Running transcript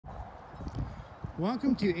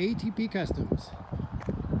Welcome to ATP Customs.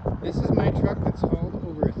 This is my truck that's hauled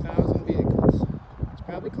over 1,000 vehicles. It's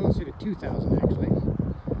probably closer to 2,000 actually.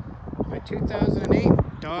 My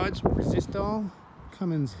 2008 Dodge Resistol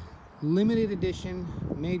Cummins limited edition,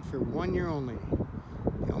 made for 1 year only.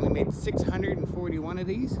 They only made 641 of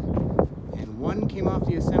these, and one came off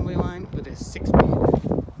the assembly line with a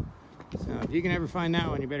 6-speed. So if you can ever find that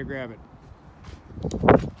one, you better grab it.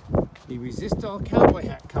 The Resistol Cowboy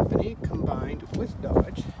Hat Company combined with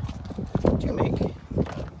Dodge to make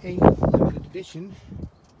a limited edition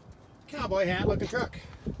cowboy hat looking truck.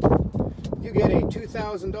 You get a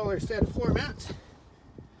 $2,000 set of floor mats,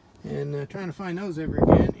 and trying to find those ever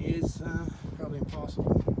again is probably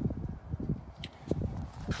impossible.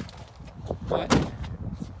 But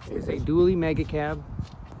it is a dually Megacab.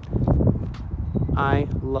 I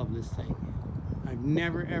love this thing. I've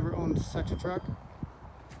never ever owned such a truck.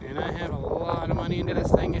 And I had a lot of money into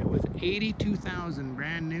this thing. It was $82,000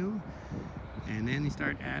 brand new, and then you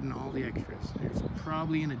start adding all the extras. There's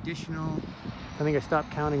probably an additional, I think I stopped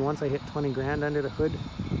counting once I hit 20 grand under the hood.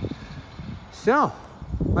 So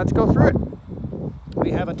let's go through it. We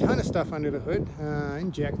have a ton of stuff under the hood,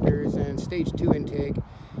 injectors and stage 2 intake,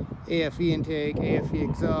 AFE intake, AFE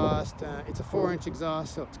exhaust. It's a 4-inch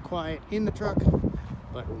exhaust, so it's quiet in the truck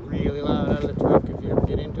but really loud out of the truck if you ever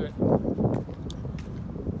get into it.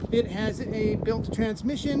 It has a built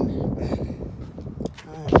transmission.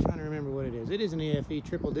 I'm trying to remember what it is. It is an AFE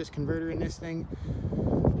triple disc converter in this thing.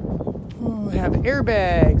 Oh, we have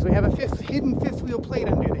airbags. We have a hidden fifth wheel plate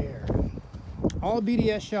under there. All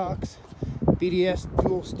BDS shocks, BDS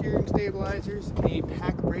dual steering stabilizers, a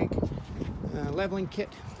pack brake leveling kit.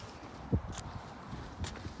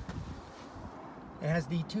 It has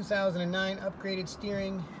the 2009 upgraded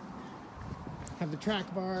steering. Have the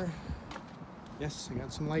track bar. Yes, I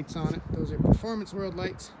got some lights on it. Those are Performance World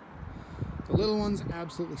lights. The little ones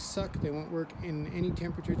absolutely suck. They won't work in any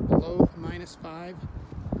temperatures below -5.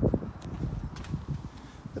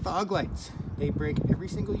 The fog lights, they break every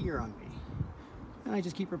single year on me, and I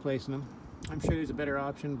just keep replacing them. I'm sure there's a better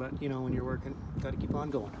option, but you know, when you're working, got to keep on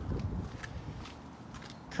going.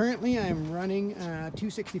 Currently, I'm running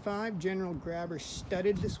 265 General Grabber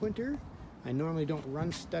studded this winter. I normally don't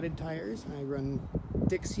run studded tires. I run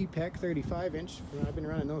thick CPEC 35-inch. I've been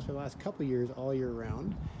running those for the last couple years, all year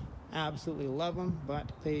round. Absolutely love them,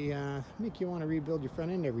 but they make you want to rebuild your front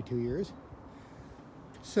end every 2 years.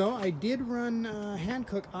 So I did run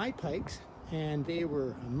Hankook I-Pikes, and they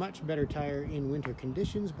were a much better tire in winter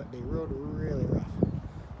conditions, but they rode really rough.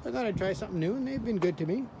 I thought I'd try something new, and they've been good to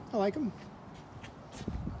me. I like them.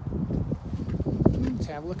 Let's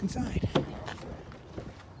have a look inside.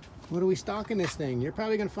 What do we stock in this thing? You're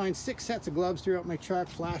probably going to find 6 sets of gloves throughout my truck,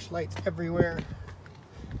 flashlights everywhere.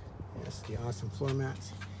 Yes, the awesome floor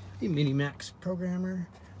mats. The Mini Max programmer.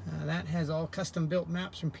 That has all custom built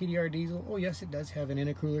maps from PDR Diesel. Oh yes, it does have an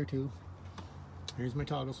intercooler too. Here's my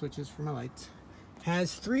toggle switches for my lights.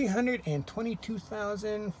 Has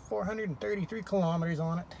 322,433 kilometers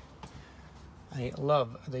on it. I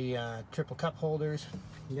love the triple cup holders.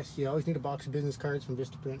 Yes, you always need a box of business cards from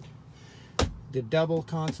Vistaprint. The double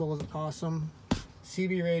console is awesome.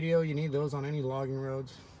 CB radio, you need those on any logging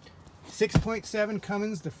roads. 6.7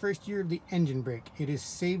 Cummins, the first year of the engine brake. It has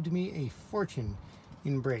saved me a fortune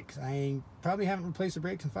in brakes. I probably haven't replaced the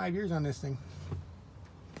brakes in 5 years on this thing.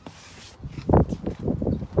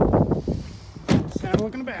 Let's have a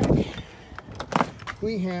look in the back.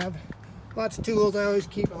 We have lots of tools I always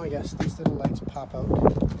keep. Oh yes, these little lights pop out.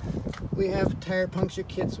 We have tire puncture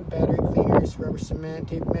kits with battery cleaners, rubber cement,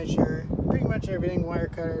 tape measure, pretty much everything, wire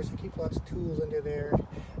cutters. I keep lots of tools under there.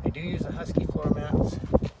 I do use the Husky floor mats.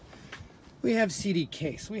 We have CD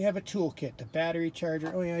case. We have a tool kit, a battery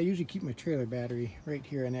charger. Oh yeah, I usually keep my trailer battery right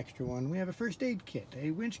here, an extra one. We have a first aid kit,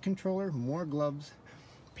 a winch controller, more gloves,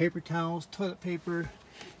 paper towels, toilet paper.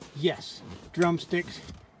 Yes, drumsticks.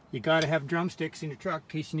 You gotta have drumsticks in your truck in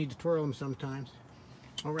case you need to twirl them sometimes.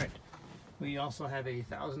 All right. We also have a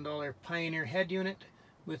 $1,000 Pioneer head unit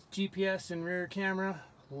with GPS and rear camera.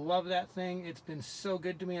 Love that thing. It's been so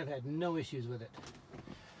good to me. I've had no issues with it.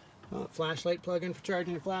 Flashlight plug-in for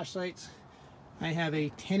charging your flashlights. I have a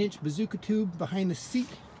 10-inch Bazooka tube behind the seat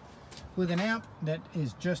with an amp that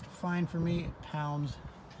is just fine for me. It pounds.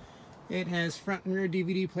 It has front and rear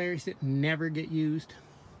DVD players that never get used.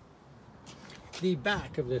 The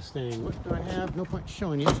back of this thing, what do I have? No point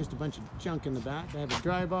showing you, it's just a bunch of junk in the back. I have a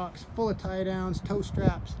dry box full of tie downs, tow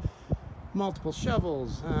straps, multiple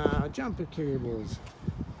shovels, jumper cables.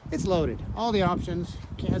 It's loaded, all the options.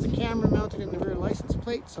 It has a camera mounted in the rear license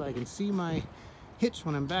plate so I can see my hitch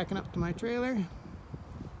when I'm backing up to my trailer.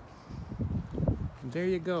 And there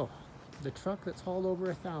you go. the truck that's hauled over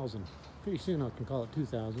 1,000. Pretty soon I can call it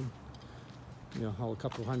 2,000. You know, haul a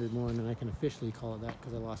couple hundred more and then I can officially call it that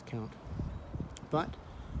because I lost count. But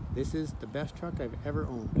this is the best truck I've ever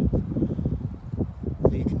owned.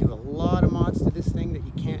 So you can do a lot of mods to this thing that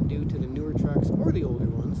you can't do to the newer trucks or the older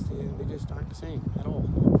ones. They just aren't the same at all.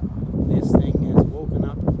 This thing has woken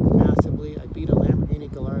up massively. I beat a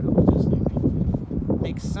Lamborghini Gallardo with this thing.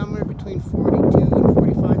 Makes somewhere between 42 and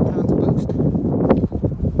 45 pounds of boost.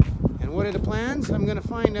 And what are the plans? I'm going to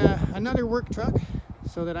find another work truck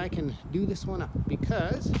so that I can do this one up,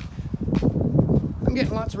 because I'm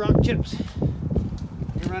getting lots of rock chips.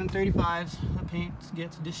 You're running 35s, the paint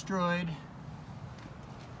gets destroyed.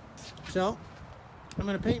 So I'm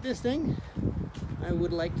going to paint this thing. I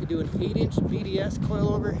would like to do an 8-inch BDS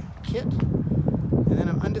coilover kit, and then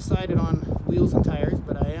I'm undecided on wheels and tires,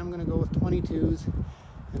 but I am going to go with 22s.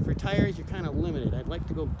 And for tires, you're kind of limited. I'd like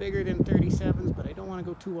to go bigger than 37s, but I don't want to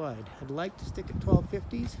go too wide. I'd like to stick at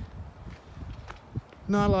 1250s.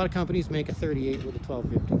 Not a lot of companies make a 38 with a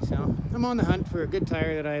 1250, so I'm on the hunt for a good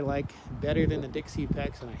tire that I like better than the Dixie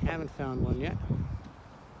Pecs, and I haven't found one yet.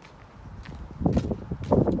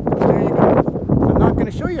 There you go. I'm not going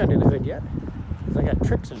to show you under the hood yet, because I got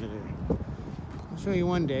tricks under there. I'll show you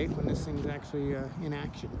one day when this thing's actually in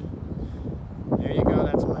action. There you go,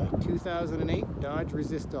 that's my 2008 Dodge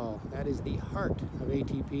Resistol. That is the heart of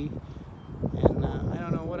ATP, and I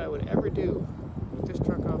don't know what I would ever do with this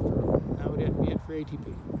truck off the road. That would be it for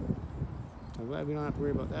ATP. I'm glad we don't have to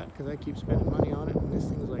worry about that, because I keep spending money on it, and this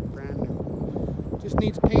thing's like brand new. Just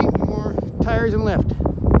needs paint and more tires and lift.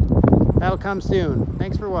 That'll come soon.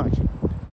 Thanks for watching.